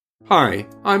Hi,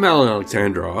 I'm Alan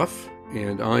Alexandrov,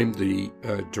 and I'm the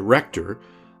director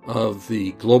of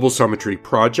the Global Summitry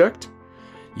Project.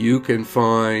 You can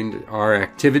find our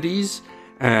activities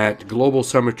at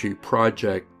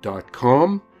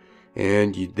globalsummitryproject.com,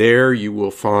 and there you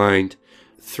will find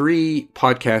 3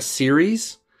 podcast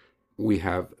series. We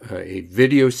have a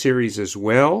video series as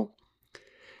well,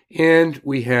 and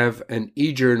we have an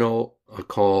e-journal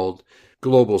called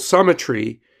Global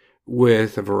Summitry,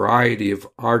 with a variety of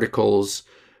articles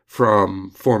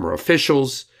from former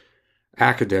officials,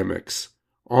 academics,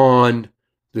 on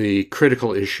the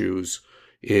critical issues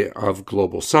of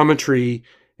global summitry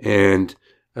and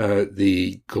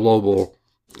the Global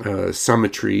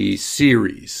Summitry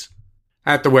series.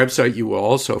 At the website, you will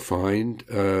also find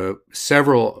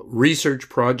several research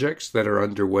projects that are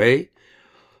underway.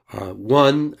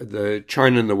 One, the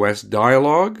China and the West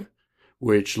Dialogue,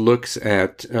 which looks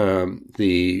at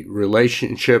the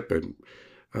relationship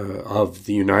of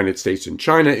the United States and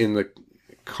China in the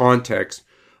context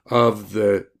of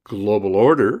the global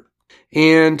order,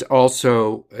 and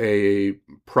also a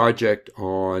project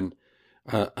on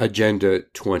Agenda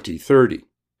 2030.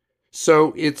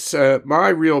 So it's my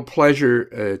real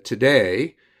pleasure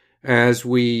today, as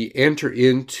we enter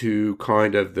into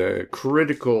kind of the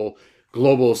critical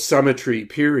global summitry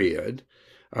period,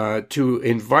 to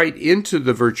invite into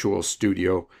the virtual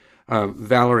studio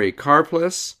Valerie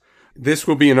Karplus. This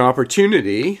will be an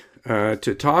opportunity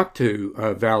to talk to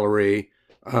Valerie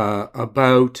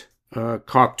about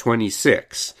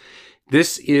COP26.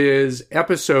 This is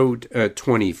episode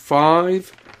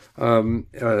 25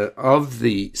 of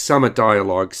the Summit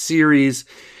Dialogue series.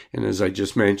 And as I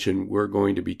just mentioned, we're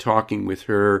going to be talking with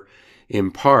her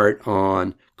in part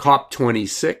on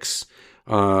COP26,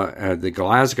 at the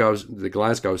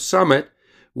Glasgow Summit,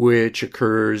 which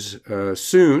occurs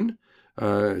soon,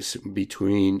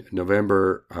 between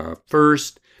November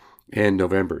 1st and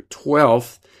November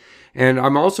 12th. And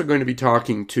I'm also going to be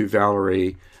talking to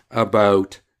Valerie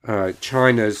about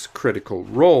China's critical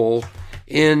role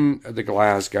in the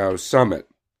Glasgow Summit.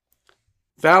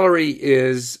 Valerie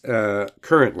is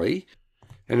currently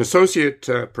an associate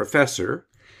professor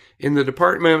in the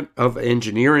Department of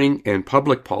Engineering and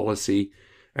Public Policy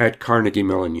at Carnegie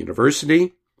Mellon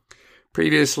University.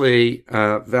 Previously,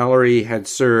 Valerie had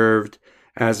served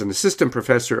as an assistant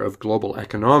professor of global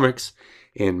economics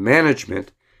and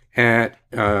management at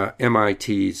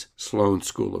MIT's Sloan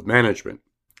School of Management.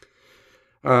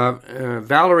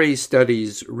 Valerie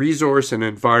studies resource and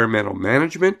environmental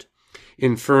management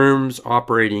in firms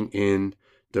operating in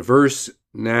diverse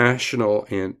national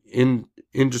and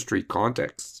industry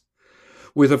contexts,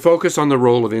 with a focus on the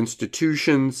role of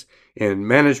institutions and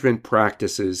management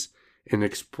practices in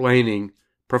explaining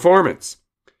performance.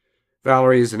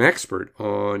 Valerie is an expert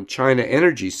on China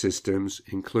energy systems,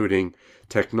 including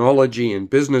technology and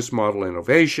business model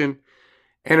innovation,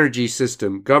 energy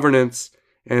system governance,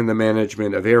 and the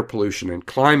management of air pollution and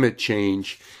climate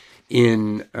change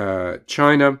in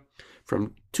China.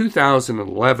 From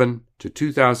 2011 to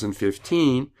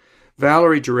 2015,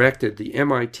 Valerie directed the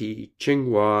MIT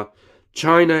Tsinghua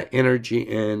China Energy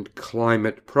and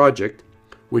Climate Project,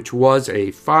 which was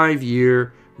a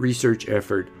 5-year research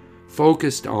effort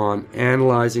focused on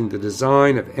analyzing the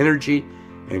design of energy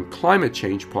and climate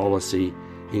change policy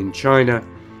in China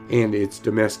and its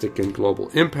domestic and global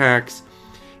impacts.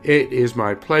 It is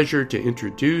my pleasure to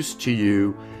introduce to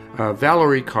you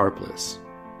Valerie Karplus.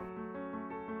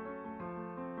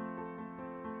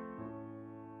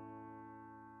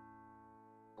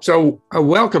 So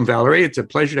welcome, Valerie. It's a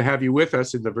pleasure to have you with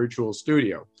us in the virtual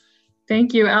studio.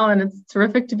 Thank you, Alan. It's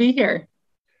terrific to be here.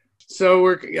 So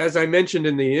as I mentioned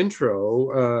in the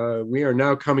intro, we are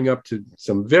now coming up to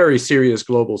some very serious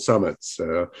global summits,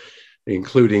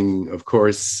 including, of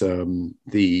course,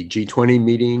 the G20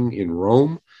 meeting in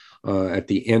Rome at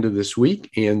the end of this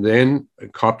week, and then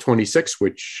COP26,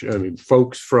 which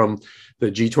folks from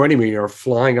the G20 meeting are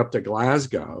flying up to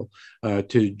Glasgow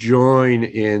to join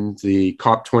in the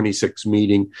COP26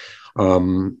 meeting.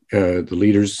 Many of the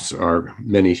leaders are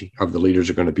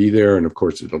going to be there, and of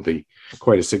course it'll be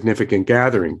quite a significant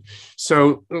gathering.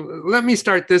 So let me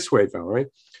start this way, Valerie.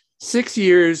 6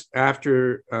 years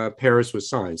after Paris was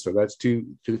signed, so that's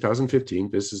 2015.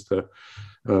 This is the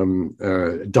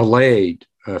delayed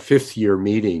 5th year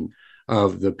meeting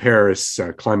of the Paris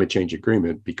Climate Change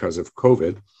Agreement because of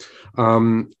COVID.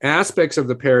 Aspects of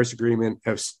the Paris Agreement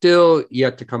have still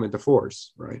yet to come into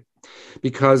force, right?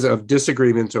 Because of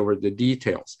disagreements over the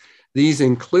details. These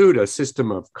include a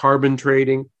system of carbon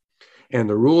trading and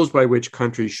the rules by which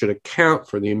countries should account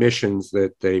for the emissions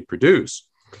that they produce.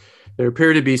 there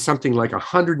appear to be something like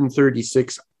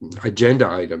 136 agenda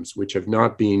items which have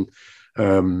not been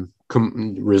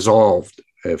resolved,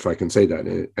 if I can say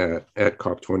that, at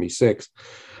COP26.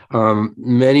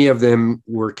 Many of them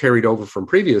were carried over from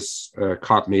previous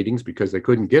COP meetings because they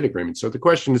couldn't get agreement. So the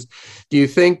question is, do you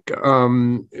think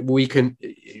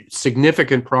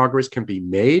significant progress can be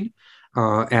made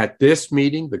at this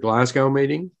meeting, the Glasgow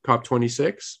meeting,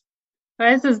 COP26?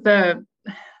 This is the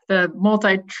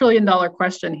multi-trillion-dollar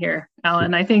question here,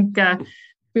 Alan. I think if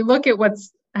we look at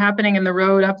what's happening in the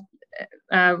road up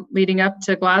leading up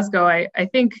to Glasgow, I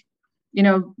think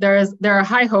there are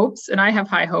high hopes, and I have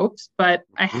high hopes, but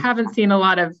I haven't seen a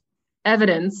lot of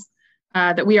evidence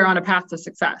that we are on a path to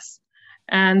success.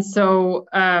 And so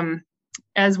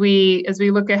as we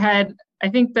look ahead, I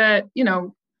think that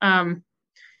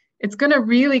it's going to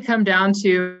really come down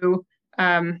to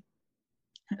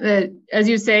as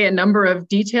you say, a number of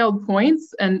detailed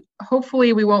points, and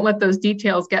hopefully we won't let those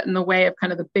details get in the way of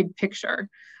kind of the big picture.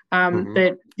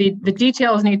 The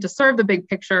details need to serve the big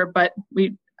picture, but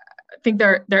I think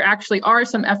there actually are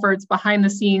some efforts behind the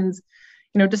scenes,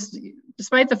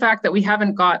 despite the fact that we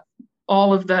haven't got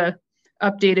all of the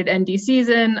updated NDCs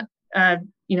in,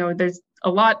 there's a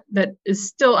lot that is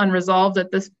still unresolved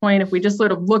at this point. If we just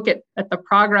sort of look at the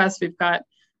progress, we've got,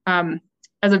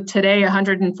 as of today,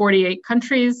 148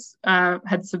 countries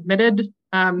had submitted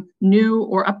new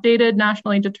or updated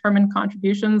nationally determined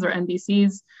contributions, or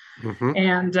NDCs,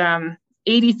 and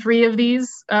 83 of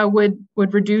these would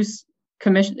reduce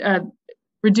CO2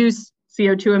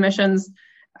 emissions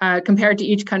compared to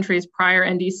each country's prior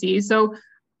NDC. So,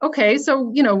 I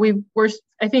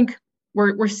think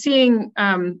we're seeing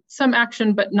some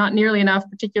action, but not nearly enough.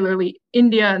 Particularly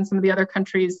India and some of the other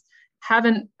countries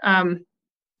haven't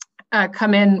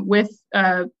come in with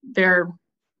their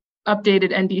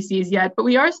updated NDCs yet. But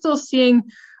we are still seeing.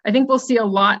 I think we'll see a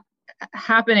lot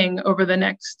happening over the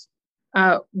next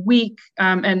week,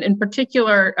 and in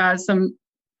particular, some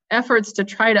efforts to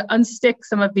try to unstick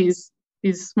some of these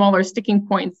smaller sticking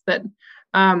points that,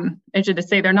 I should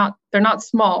say, they're not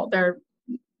small. They're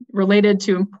related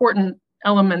to important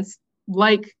elements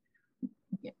like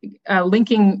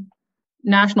linking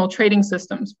national trading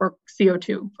systems for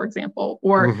CO2, for example,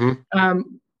 or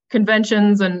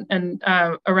conventions and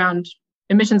around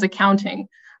emissions accounting.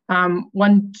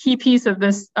 One key piece of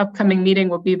this upcoming meeting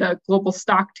will be the global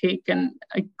stock take, and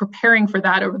preparing for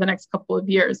that over the next couple of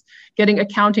years, getting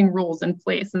accounting rules in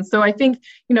place. And so I think,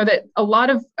 that a lot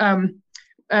of, there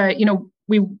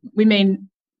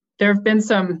have been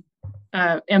some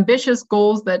ambitious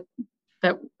goals that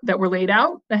were laid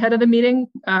out ahead of the meeting.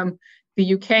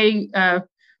 The UK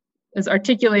has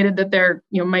articulated that there,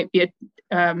 might be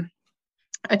a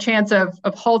chance of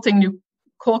halting new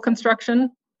coal construction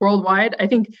worldwide. I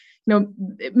think,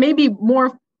 it may be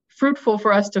more fruitful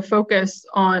for us to focus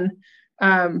on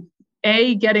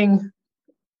getting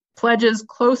pledges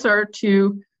closer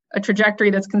to a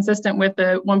trajectory that's consistent with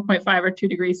the 1.5 or 2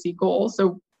 degrees C goal.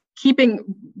 So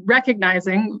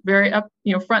recognizing very up,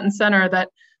 front and center, that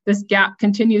this gap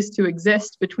continues to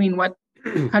exist between what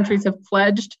countries have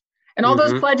pledged and all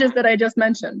those pledges that I just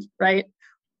mentioned, right?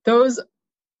 Those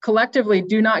collectively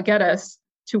do not get us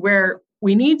to where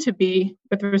we need to be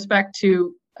with respect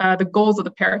to the goals of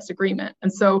the Paris Agreement.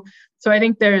 And so I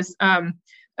think there's going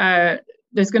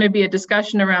to be a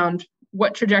discussion around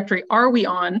what trajectory are we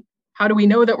on? How do we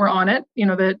know that we're on it?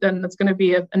 Then that's going to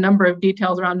be a number of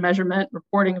details around measurement,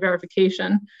 reporting,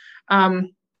 verification.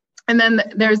 And then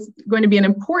there's going to be an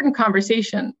important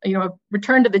conversation, a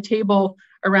return to the table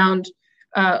around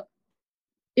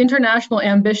international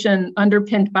ambition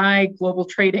underpinned by global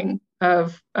trading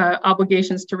of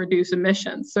obligations to reduce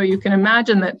emissions. So you can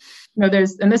imagine that,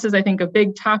 and this is, I think, a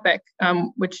big topic,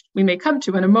 which we may come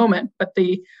to in a moment, but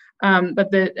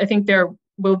I think there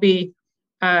will be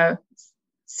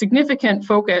significant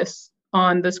focus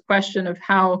on this question of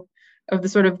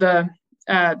the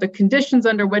conditions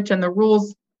under which and the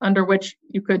rules under which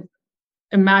you could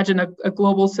imagine a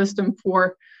global system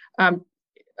for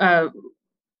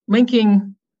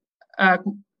linking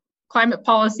climate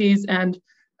policies and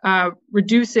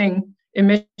reducing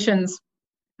emissions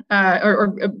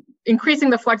or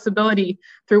increasing the flexibility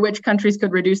through which countries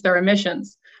could reduce their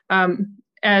emissions.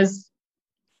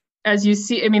 As you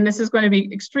see, this is going to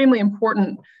be extremely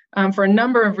important for a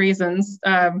number of reasons,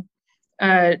 not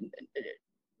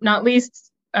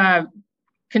least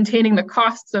containing the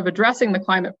costs of addressing the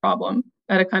climate problem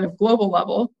at a kind of global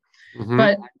level.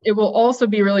 But it will also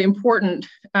be really important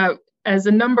as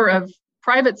a number of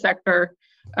private sector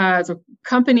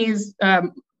companies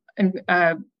and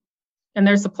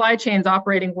their supply chains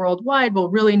operating worldwide will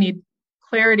really need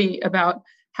clarity about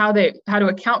how to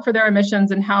account for their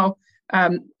emissions and how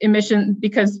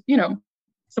because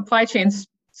supply chains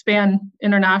span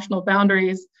international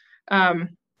boundaries.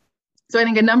 So I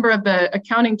think a number of the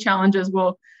accounting challenges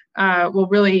will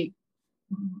really,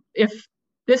 if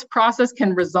this process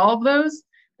can resolve those,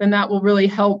 then that will really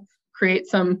help create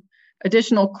some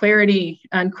additional clarity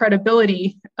and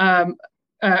credibility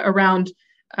around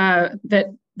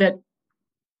that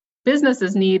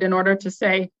businesses need in order to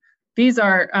say, these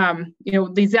are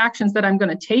these actions that I'm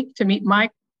going to take to meet my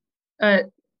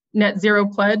net zero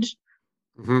pledge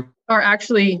are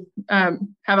actually have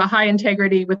a high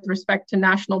integrity with respect to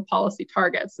national policy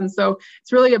targets. And so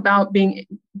it's really about being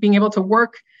able to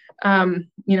work. I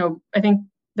think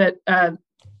that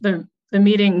the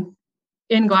meeting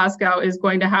in Glasgow is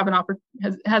going to have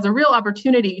has a real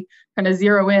opportunity kind of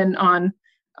zero in on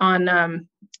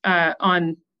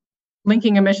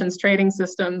linking emissions trading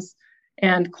systems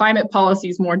and climate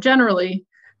policies more generally,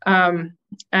 and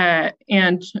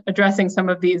addressing some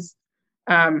of these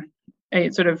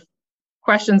sort of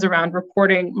questions around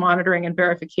reporting, monitoring, and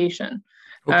verification,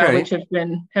 which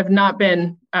have not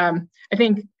been, I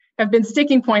think, have been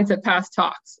sticking points at past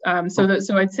talks.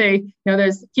 So I'd say,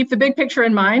 keep the big picture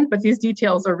in mind, but these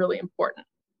details are really important.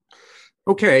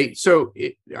 Okay, so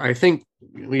I think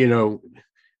in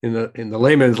the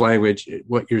layman's language,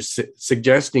 what you're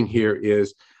suggesting here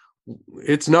is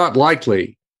it's not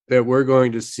likely that we're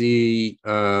going to see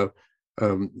the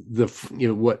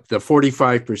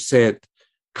 45%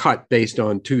 cut based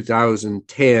on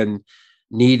 2010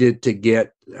 needed to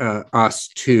get us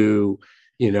to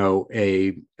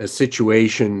a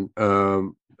situation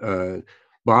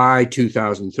by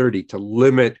 2030 to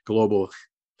limit global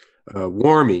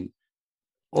warming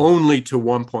only to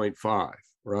 1.5,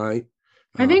 right?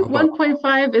 I think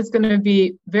 1.5 is going to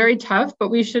be very tough, but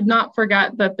we should not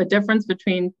forget that the difference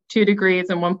between 2 degrees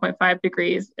and 1.5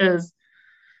 degrees is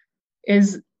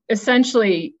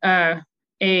essentially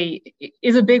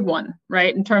is a big one,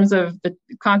 right? In terms of the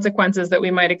consequences that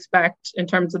we might expect, in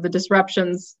terms of the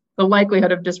disruptions, the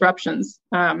likelihood of disruptions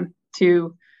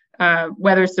to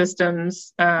weather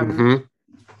systems,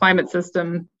 climate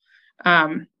system,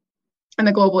 and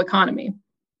the global economy.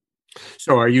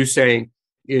 So are you saying,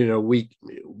 we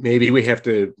have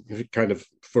to kind of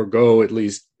forego at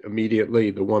least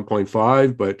immediately the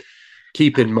 1.5, but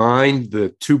keep in mind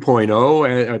the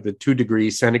 2.0, the 2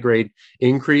 degrees centigrade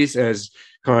increase as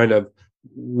kind of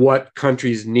what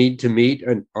countries need to meet,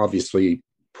 and obviously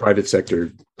private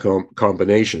sector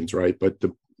combinations, right? But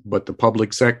the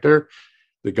public sector,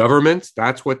 the governments,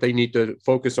 that's what they need to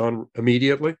focus on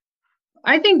immediately.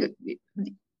 I think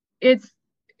it's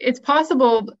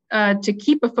possible to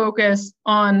keep a focus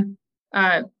on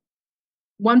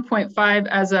 1.5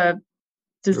 as a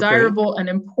desirable and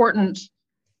important,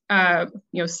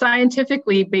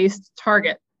 scientifically based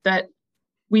target that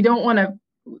we don't want to.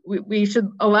 We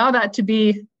should allow that to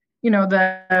be,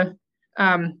 the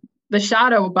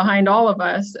shadow behind all of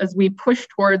us as we push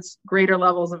towards greater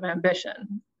levels of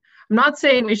ambition. I'm not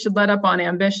saying we should let up on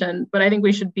ambition, but I think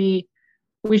we should be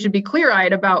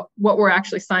clear-eyed about what we're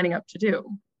actually signing up to do.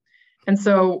 And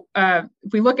so if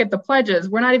we look at the pledges,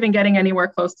 we're not even getting anywhere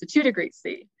close to 2 degrees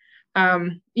C.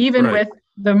 Even with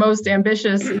the most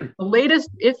ambitious, the latest,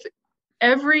 if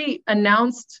every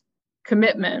announced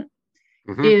commitment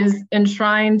is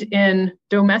enshrined in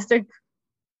domestic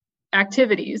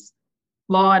activities,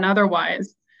 law and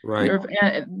otherwise,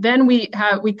 then we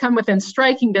come within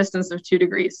striking distance of 2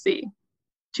 degrees C,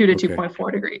 2 to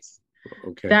 2.4 degrees.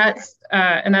 Okay. That's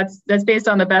based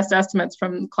on the best estimates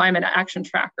from Climate Action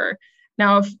Tracker.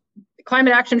 Now, if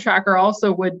Climate Action Tracker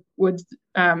also would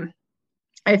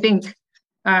I think,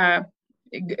 as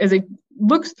it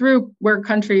looks through where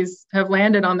countries have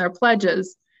landed on their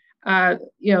pledges,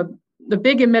 the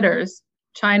big emitters,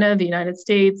 China, the United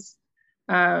States,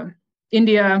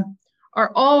 India,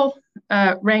 are all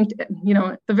ranked, at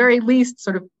the very least,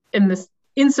 sort of in this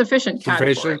insufficient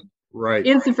category. Right.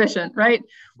 Insufficient, right?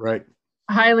 Right.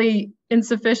 Highly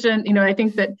insufficient. I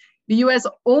think that the U.S.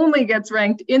 only gets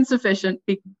ranked insufficient,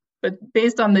 but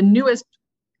based on the newest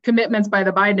commitments by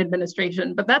the Biden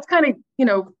administration. But that's kind of,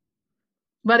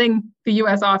 letting the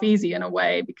U.S. off easy in a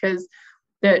way, because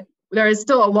that there is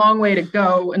still a long way to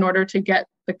go in order to get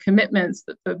the commitments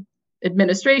that the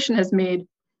administration has made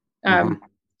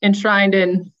enshrined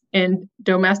in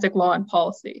domestic law and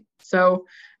policy. So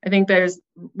I think there's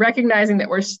recognizing that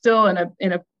we're still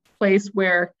in a place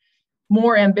where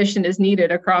more ambition is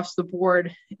needed across the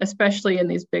board, especially in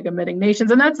these big emitting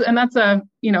nations. And that's a, I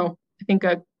think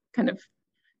a kind of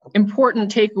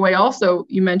important takeaway. Also,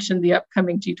 you mentioned the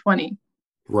upcoming G20,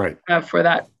 right? For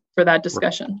for that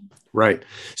discussion. Right.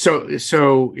 So,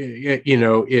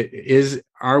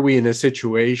 are we in a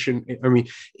situation? I mean,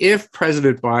 if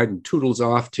President Biden toodles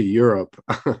off to Europe,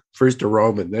 first to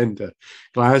Rome and then to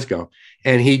Glasgow,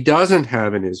 and he doesn't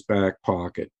have in his back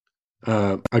pocket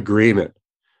agreement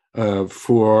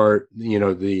for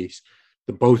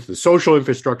both the social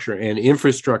infrastructure and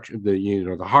infrastructure,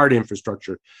 the hard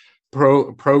infrastructure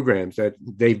programs that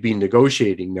they've been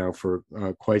negotiating now for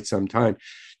quite some time.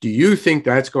 Do you think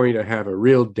that's going to have a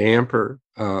real damper,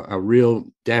 a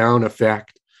real down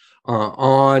effect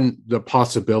on the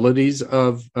possibilities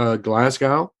of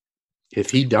Glasgow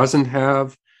if he doesn't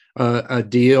have a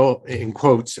deal, in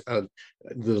quotes,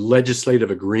 the legislative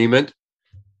agreement?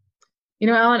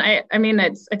 Alan, I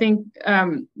think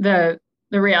the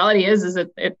reality is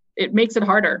that it makes it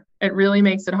harder. It really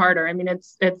makes it harder. I mean,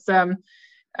 it's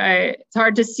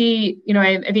hard to see.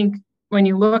 I think when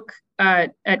you look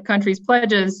at countries'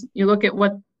 pledges, you look at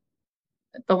what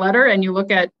the letter and you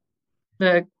look at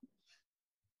the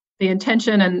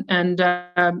intention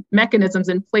and mechanisms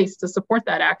in place to support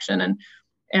that action,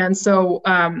 and so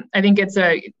I think it's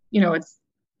a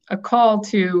call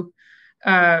to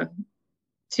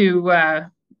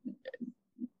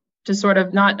sort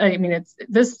of not. I mean, it's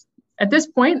this at this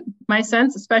point. My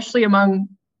sense, especially among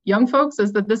young folks,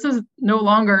 is that this is no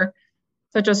longer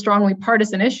such a strongly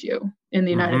partisan issue in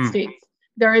the United States.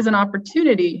 There is an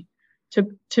opportunity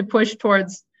to push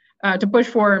towards to push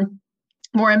for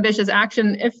more ambitious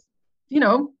action if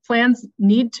plans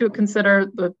need to consider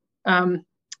the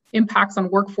impacts on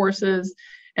workforces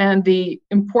and the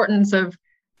importance of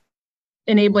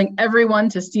enabling everyone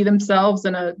to see themselves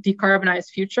in a decarbonized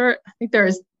future. I think there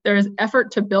is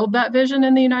effort to build that vision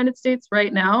in the United States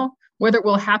right now. Whether it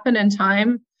will happen in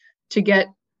time to get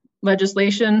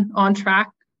legislation on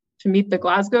track to meet the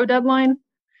Glasgow deadline,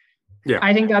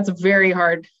 I think that's very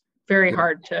hard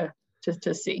to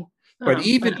see. But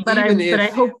hey,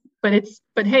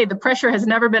 the pressure has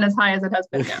never been as high as it has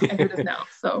been now, as it is now.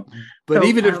 But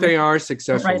even if they are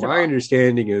successful, my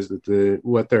understanding is that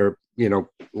what they're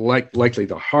likely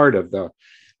the heart of the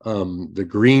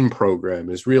green program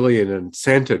is really an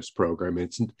incentives program.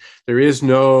 There is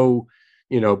no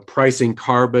pricing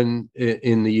carbon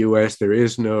in the U.S. There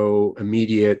is no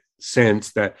immediate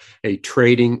sense that an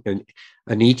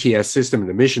ETS system, an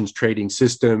emissions trading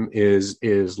system, is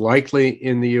likely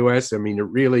in the U.S. I mean, it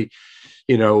really,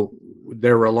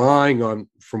 they're relying on,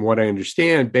 from what I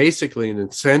understand, basically an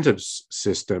incentives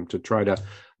system to try to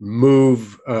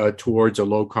move towards a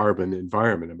low carbon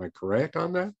environment. Am I correct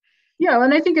on that? Yeah,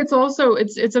 and I think it's also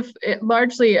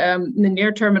largely in the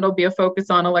near term it'll be a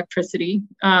focus on electricity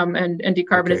and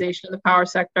decarbonization of the power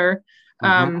sector,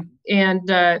 and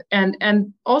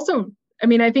also, I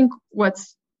mean, I think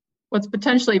what's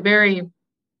potentially very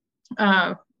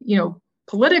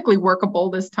politically workable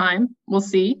this time, we'll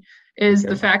see, is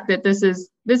the fact that this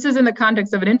is in the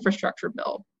context of an infrastructure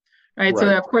bill, right? So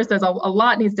of course there's a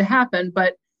lot needs to happen,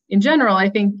 but in general, I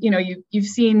think you've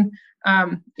seen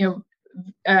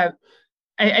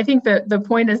I think that the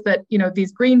point is that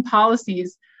these green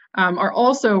policies are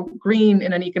also green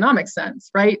in an economic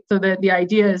sense, right? So that the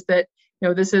idea is that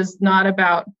this is not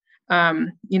about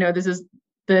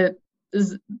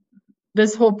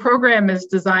this whole program is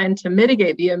designed to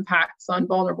mitigate the impacts on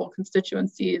vulnerable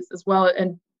constituencies as well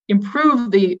and improve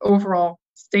the overall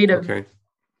state of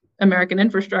American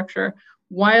infrastructure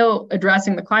while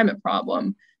addressing the climate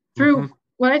problem through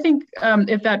what I think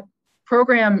if that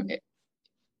program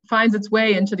finds its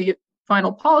way into the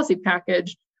final policy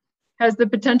package, has the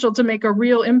potential to make a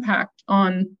real impact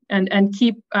on and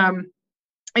keep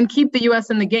the U.S.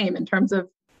 in the game in terms of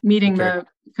meeting the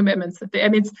commitments that they. I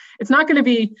mean, it's not going to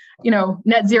be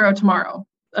net zero tomorrow.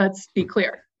 Let's be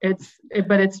clear.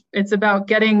 It's about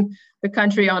getting the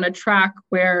country on a track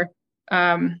where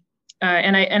and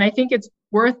I think it's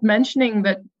worth mentioning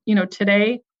that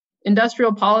today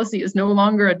industrial policy is no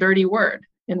longer a dirty word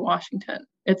in Washington.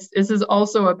 This is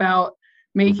also about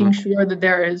making sure that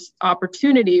there is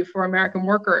opportunity for American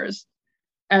workers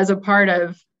as a part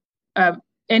of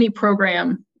any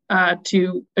program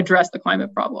to address the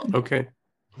climate problem. Okay.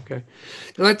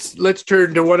 Let's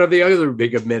turn to one of the other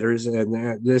big emitters,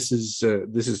 and this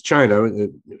is China,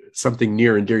 something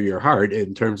near and dear to your heart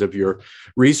in terms of your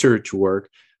research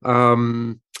work.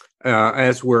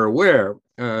 As we're aware,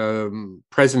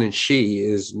 President Xi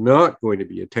is not going to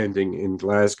be attending in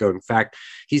Glasgow. In fact,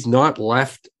 he's not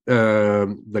left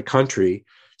the country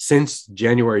since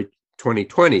January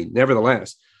 2020.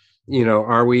 Nevertheless,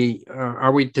 are we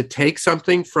to take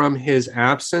something from his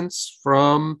absence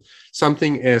from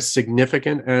something as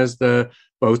significant as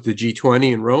both the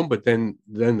G20 in Rome, but then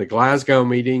the Glasgow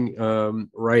meeting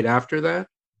right after that?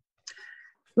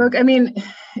 Look, I mean,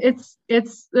 this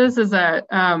is a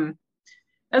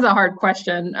hard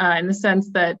question in the sense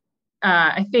that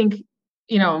I think,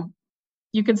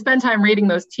 you can spend time reading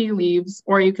those tea leaves,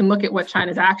 or you can look at what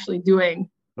China's actually doing.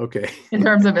 Okay. In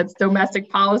terms of its domestic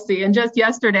policy. And just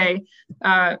yesterday,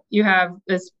 you have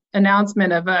this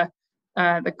announcement of the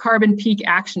Carbon Peak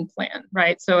Action Plan,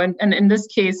 right? So, and in this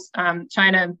case,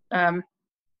 China,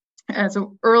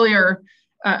 so earlier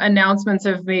announcements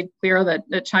have made clear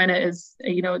that China is,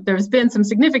 there's been some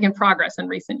significant progress in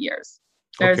recent years.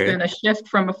 There's been a shift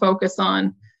from a focus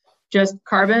on just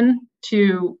carbon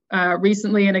to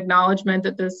recently an acknowledgement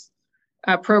that this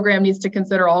program needs to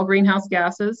consider all greenhouse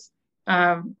gases.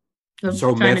 So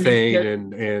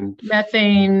methane and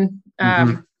methane,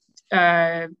 N2O,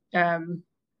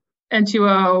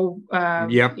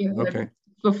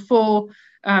 the full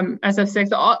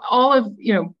SF6,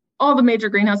 all the major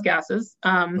greenhouse gases,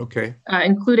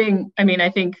 including, I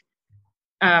think,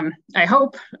 I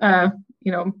hope,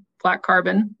 black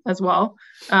carbon as well.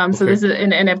 So this is,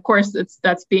 and of course,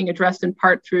 that's being addressed in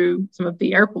part through some of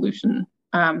the air pollution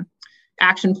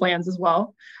action plans as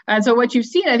well. And so what you've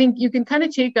seen, I think you can kind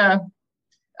of take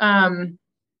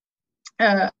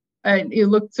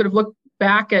look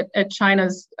back at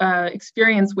China's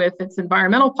experience with its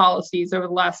environmental policies over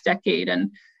the last decade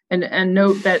and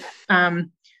note that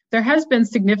there has been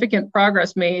significant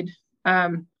progress made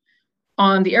on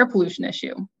the air pollution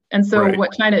issue. And so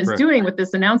what China is doing with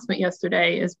this announcement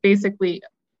yesterday is basically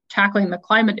tackling the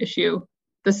climate issue,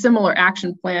 the similar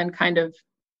action plan kind of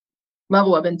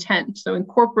level of intent. So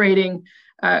incorporating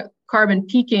carbon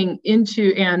peaking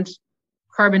into and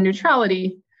carbon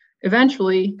neutrality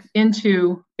eventually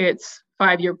into its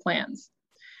 5-year plans.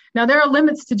 Now, there are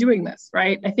limits to doing this,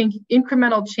 right? I think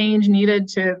incremental change needed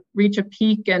to reach a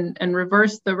peak and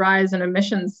reverse the rise in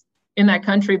emissions in that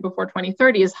country before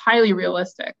 2030 is highly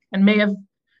realistic and may have,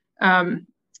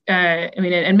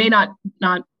 it's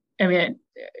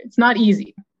not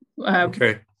easy. But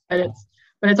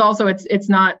it's also, it's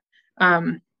not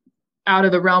out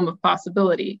of the realm of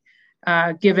possibility,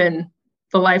 given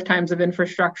the lifetimes of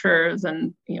infrastructures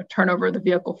and turnover of the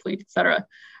vehicle fleet, et cetera.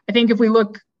 I think if we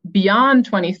look beyond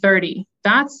 2030,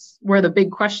 that's where the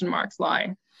big question marks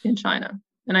lie in China.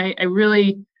 And I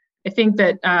think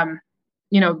that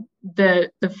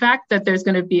the fact that there's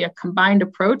going to be a combined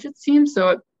approach, it seems.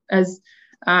 So as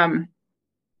I've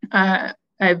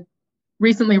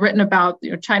recently written about,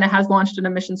 China has launched an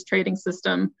emissions trading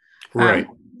system,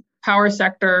 power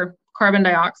sector, carbon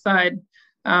dioxide,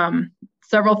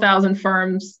 several thousand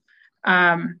firms,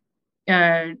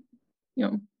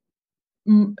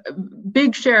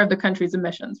 big share of the country's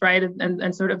emissions, right?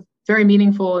 And sort of very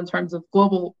meaningful in terms of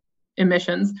global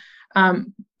emissions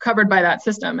covered by that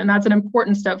system. And that's an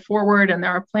important step forward. And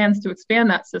there are plans to expand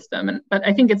that system. But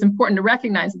I think it's important to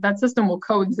recognize that system will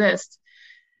coexist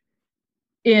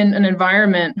in an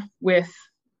environment with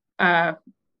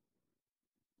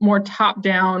more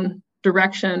top-down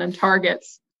direction and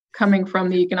targets coming from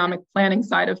the economic planning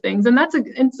side of things. And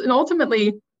and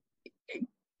ultimately it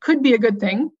could be a good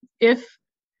thing if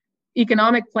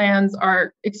economic plans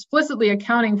are explicitly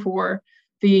accounting for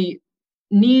the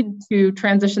need to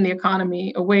transition the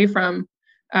economy away from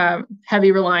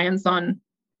heavy reliance on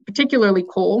particularly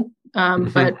coal,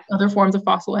 but other forms of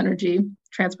fossil energy,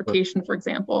 transportation, for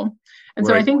example. And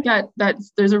so I think that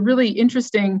there's a really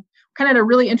interesting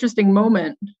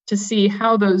moment to see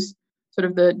how those sort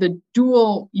of the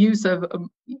dual use of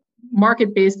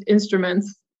market-based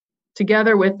instruments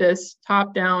together with this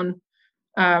top-down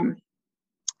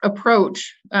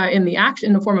approach in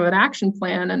the form of an action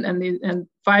plan and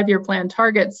 5-year plan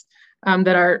targets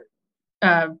that are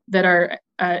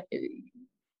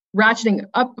ratcheting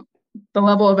up the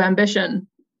level of ambition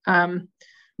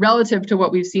relative to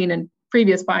what we've seen in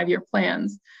previous 5-year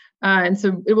plans. And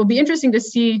so it will be interesting to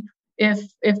see if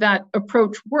that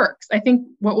approach works. I think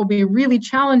what will be really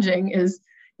challenging is,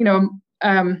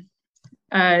 trying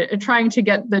to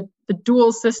get the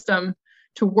dual system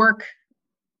to work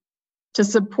to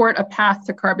support a path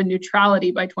to carbon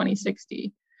neutrality by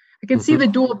 2060. I can see the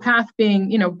dual path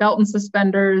being, belt and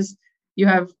suspenders. You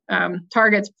have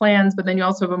targets, plans, but then you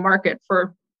also have a market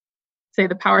for, say,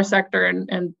 the power sector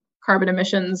and carbon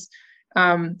emissions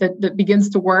that begins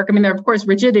to work. I mean, there are, of course,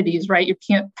 rigidities, right? You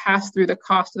can't pass through the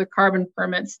cost of the carbon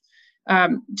permits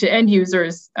to end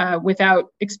users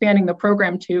without expanding the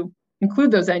program to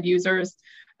include those end users.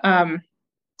 And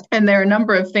there are a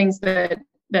number of things that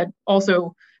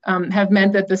also have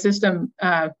meant that the system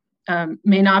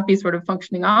may not be sort of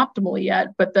functioning optimally yet,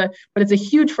 but it's a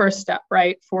huge first step,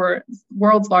 right, for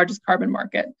world's largest carbon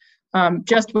market,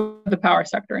 just with the power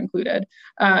sector included.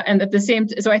 And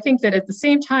so I think that at the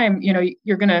same time,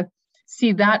 you're going to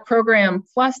see that program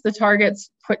plus the targets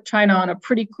put China on a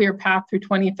pretty clear path through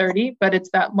 2030, but it's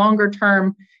that longer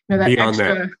term, that beyond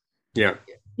extra, that.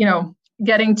 Yeah,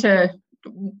 getting to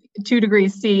 2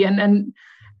 degrees C, and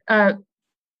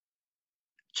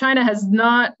China has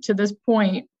not to this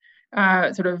point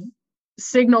sort of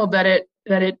signaled that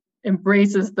it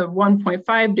embraces the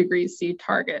 1.5 degrees C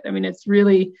target. I mean, it's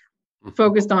really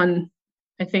focused on,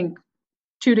 I think,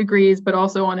 2 degrees, but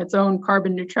also on its own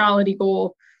carbon neutrality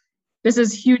goal. This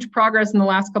is huge progress in the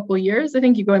last couple of years. I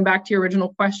think you're going back to your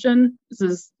original question. This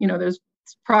is, there's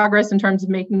progress in terms of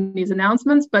making these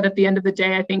announcements, but at the end of the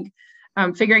day, I think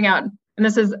figuring out, and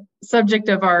this is subject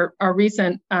of our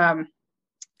recent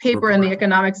paper in the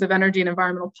economics of energy and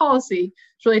environmental policy,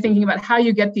 is really thinking about how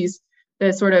you get the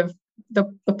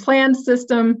planned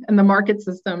system and the market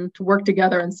system to work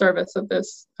together in service of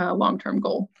this long-term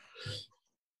goal.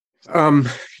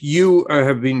 You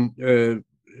have been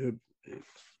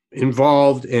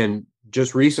involved and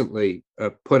just recently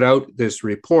put out this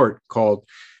report called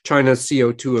China's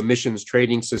CO2 Emissions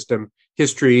Trading System,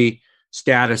 History,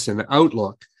 Status, and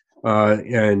Outlook.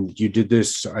 And you did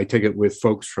this, I take it, with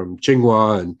folks from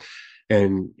Tsinghua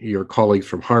and your colleagues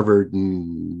from Harvard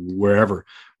and wherever.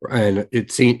 And it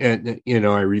seemed,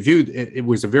 I reviewed it. It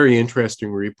was a very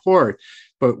interesting report.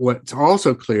 But what's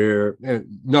also clear,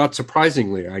 not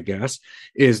surprisingly, I guess,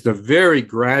 is the very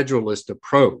gradualist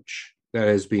approach that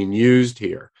has been used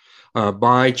here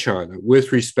by China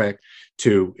with respect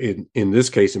to, in this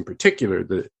case in particular,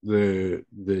 the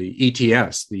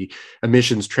ETS, the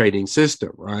emissions trading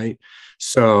system, right?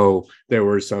 So there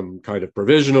were some kind of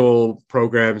provisional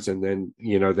programs, and then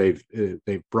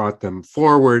they've brought them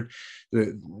forward.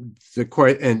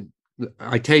 And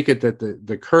I take it that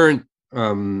the current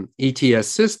ETS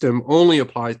system only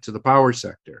applies to the power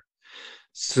sector.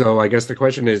 So I guess the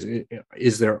question is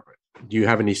do you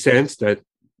have any sense that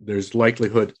there's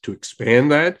likelihood to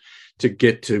expand that to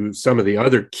get to some of the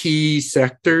other key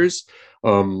sectors,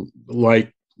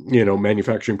 like,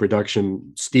 manufacturing,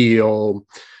 production, steel,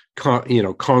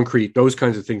 concrete, those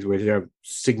kinds of things, which have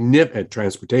significant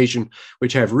transportation,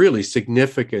 which have really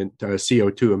significant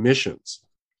CO2 emissions?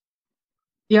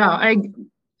 Yeah, I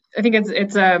think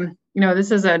it's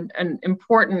this is an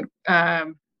important,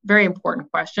 very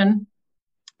important question.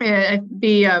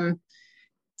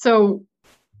 So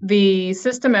the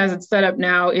system as it's set up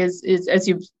now is as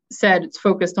you've said, it's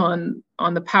focused on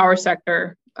the power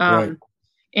sector. Right.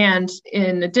 And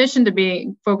in addition to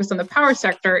being focused on the power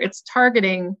sector, it's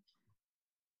targeting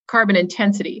carbon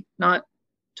intensity, not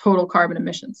total carbon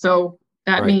emissions. So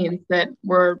that means that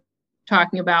we're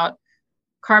talking about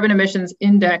carbon emissions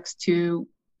indexed to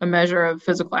a measure of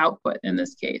physical output, in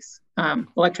this case,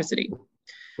 electricity.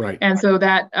 Right. And so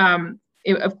that,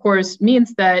 it, of course,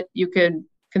 means that you could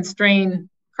constrain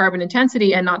carbon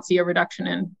intensity and not see a reduction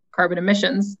in carbon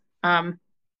emissions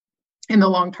in the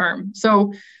long term.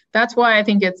 So that's why I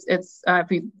think it's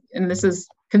and this is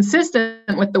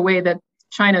consistent with the way that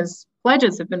China's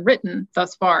pledges have been written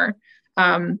thus far.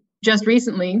 Just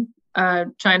recently,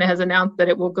 China has announced that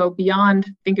it will go beyond.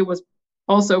 I think it was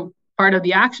also part of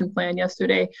the action plan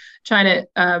yesterday. China's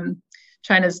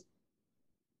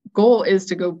goal is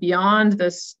to go beyond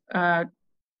this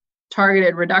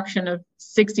targeted reduction of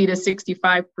 60 to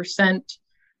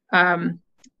 65%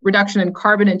 reduction in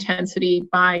carbon intensity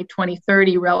by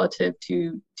 2030 relative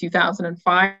to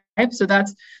 2005. So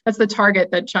that's the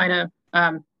target that China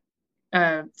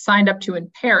signed up to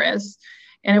in Paris.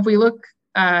 And if we look,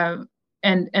 and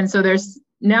so there's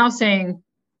now saying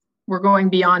we're going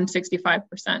beyond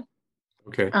 65%.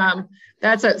 Okay.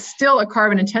 That's still a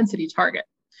carbon intensity target.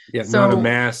 Yeah, so, not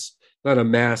a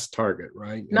mass target,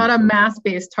 right? Not a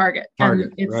mass-based target.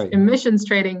 And it's right. Emissions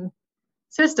trading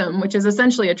system, which is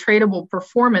essentially a tradable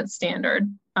performance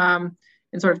standard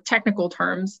in sort of technical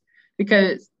terms,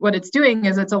 because what it's doing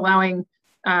is it's allowing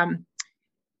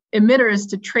emitters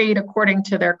to trade according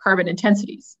to their carbon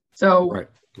intensities. So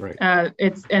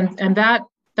it's and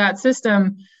that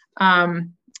system,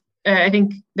 I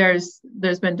think there's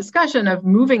been discussion of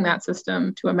moving that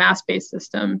system to a mass-based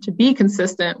system to be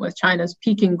consistent with China's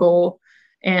peaking goal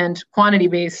and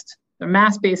quantity-based,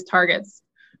 mass-based targets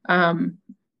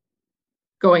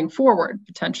going forward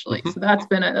potentially. Mm-hmm. So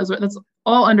that's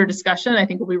all under discussion. I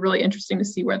think it'll be really interesting to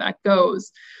see where that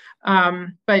goes.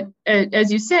 But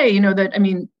as you say,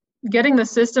 getting the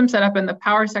system set up in the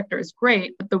power sector is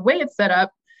great, but the way it's set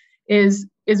up is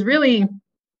really,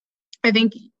 I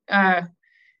think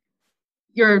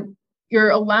you're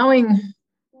allowing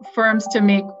firms to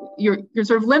make, you're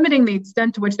sort of limiting the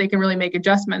extent to which they can really make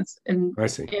adjustments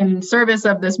in service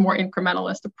of this more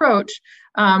incrementalist approach.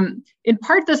 In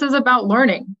part, this is about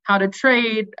learning how to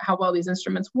trade, how well these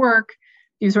instruments work.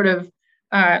 You sort of,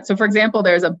 so for example,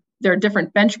 there are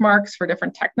different benchmarks for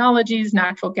different technologies.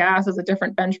 Natural gas is a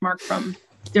different benchmark from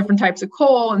different types of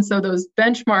coal. And so those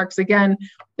benchmarks, again,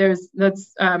 that's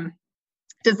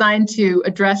designed to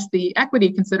address the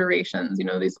equity considerations.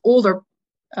 These older,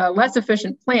 less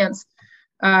efficient plants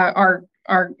are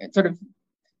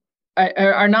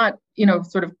not,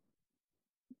 sort of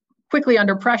quickly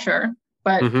under pressure,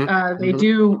 but they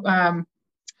do,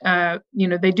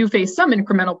 they do face some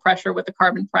incremental pressure with the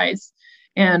carbon price,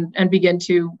 and begin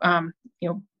to,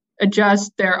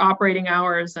 adjust their operating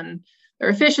hours and their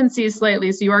efficiencies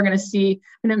slightly. So you are going to see,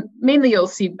 mainly you'll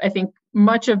see, I think,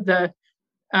 much of the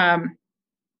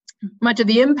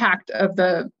impact of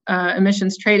the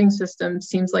emissions trading system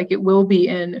seems like it will be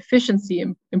in efficiency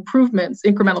improvements,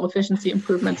 incremental efficiency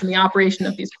improvements in the operation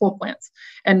of these coal plants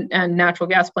and natural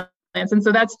gas plants. And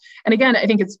so and again, I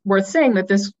think it's worth saying that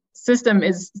this system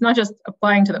is not just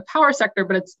applying to the power sector,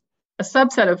 but it's a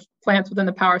subset of plants within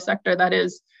the power sector that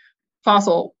is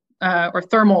fossil or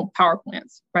thermal power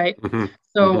plants, right?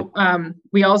 So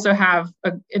we also have,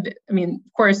 of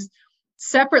course,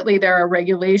 separately, there are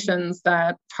regulations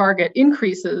that target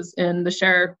increases in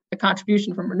the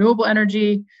contribution from renewable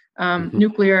energy,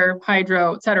 nuclear,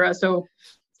 hydro, et cetera. So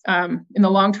in the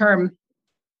long term,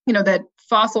 that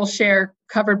fossil share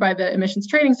covered by the emissions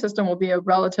trading system will be a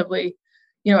relatively,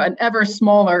 an ever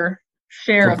smaller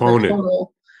share component of the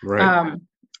total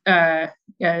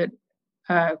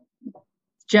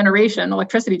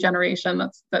electricity generation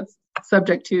that's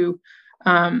subject to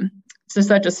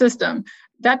such a system.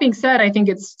 That being said, I think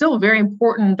it's still very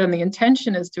important, and the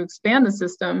intention is to expand the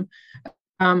system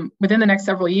within the next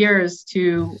several years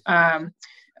to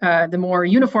the more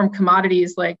uniform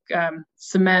commodities like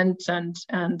cement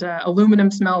and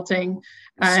aluminum smelting.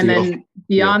 And then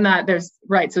beyond that,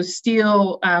 so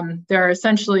steel, there are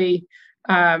essentially,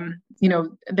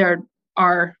 there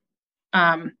are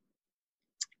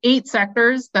 8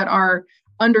 sectors that are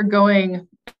undergoing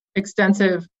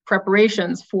extensive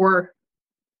preparations for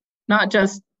not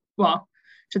just,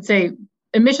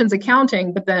 emissions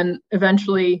accounting, but then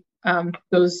eventually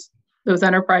those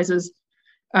enterprises,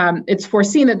 it's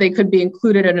foreseen that they could be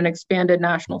included in an expanded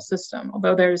national system,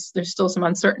 although there's still some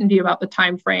uncertainty about the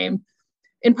time frame,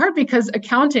 in part because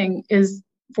accounting is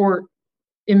for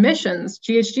emissions,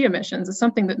 GHG emissions, is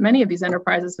something that many of these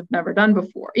enterprises have never done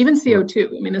before. Even CO2.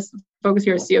 This focus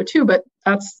here is CO2, but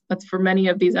that's for many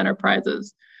of these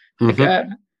enterprises, like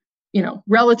a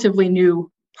relatively new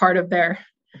part of their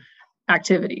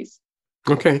activities.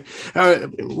 Okay.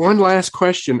 One last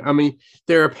question.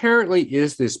 There apparently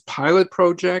is this pilot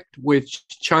project which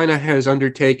China has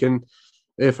undertaken,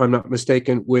 if I'm not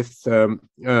mistaken, with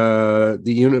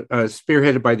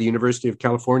spearheaded by the University of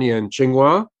California in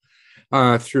Tsinghua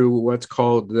through what's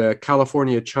called the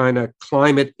California-China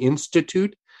Climate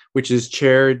Institute, which is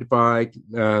chaired by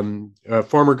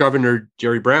former Governor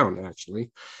Jerry Brown,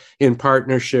 actually, in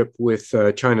partnership with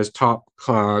China's top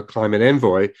climate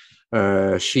envoy,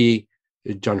 Xi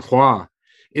Jinping.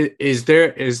 Is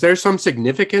there some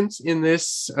significance in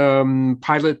this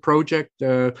pilot project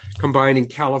combining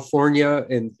California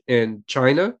and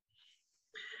China?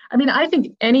 I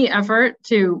think any effort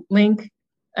to link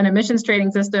an emissions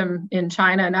trading system in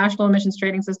China, a national emissions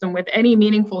trading system, with any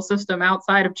meaningful system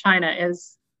outside of China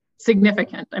is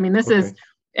significant. This is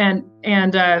and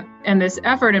this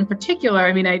effort in particular.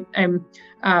 I'm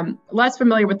less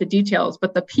familiar with the details,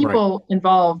 but the people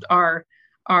involved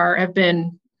have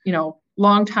been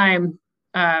longtime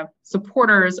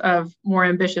supporters of more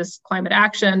ambitious climate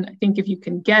action. I think if you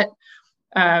can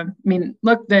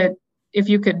if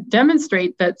you could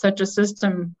demonstrate that such a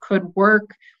system could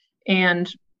work and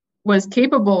was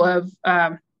capable of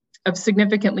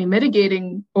significantly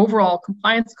mitigating overall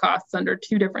compliance costs under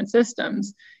 2 different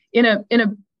systems, I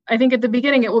think at the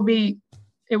beginning it will be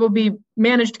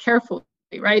managed carefully,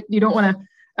 right? You don't want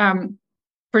to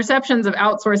perceptions of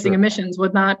outsourcing emissions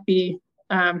would not be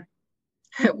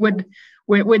would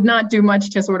not do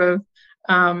much to sort of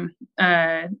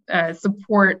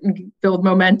support and build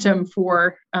momentum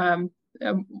for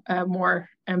more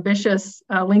ambitious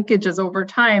linkages over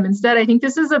time. Instead, I think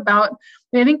this is about,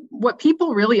 I think what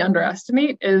people really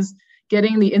underestimate is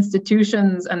getting the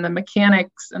institutions and the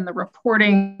mechanics and the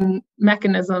reporting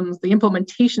mechanisms, the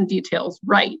implementation details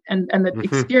right, and the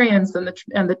experience and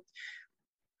the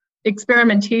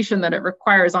experimentation that it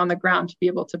requires on the ground to be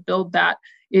able to build that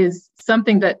is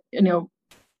something that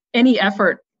any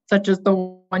effort such as the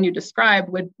one you described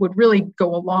would really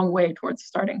go a long way towards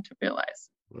starting to realize.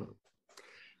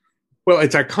 Well,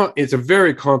 it's a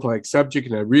very complex subject,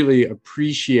 and I really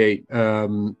appreciate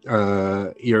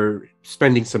your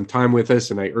spending some time with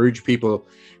us. And I urge people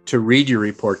to read your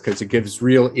report because it gives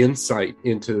real insight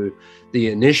into the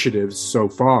initiatives so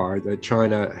far that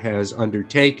China has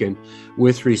undertaken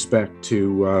with respect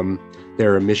to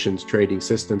their emissions trading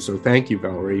system. So thank you,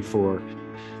 Valerie, for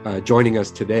joining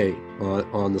us today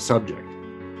on the subject.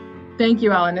 Thank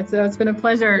you, Alan. It's been a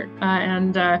pleasure,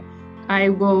 and I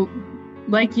will,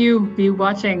 like you, be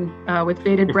watching with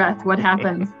bated breath what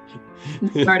happens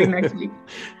starting next week.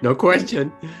 No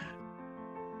question.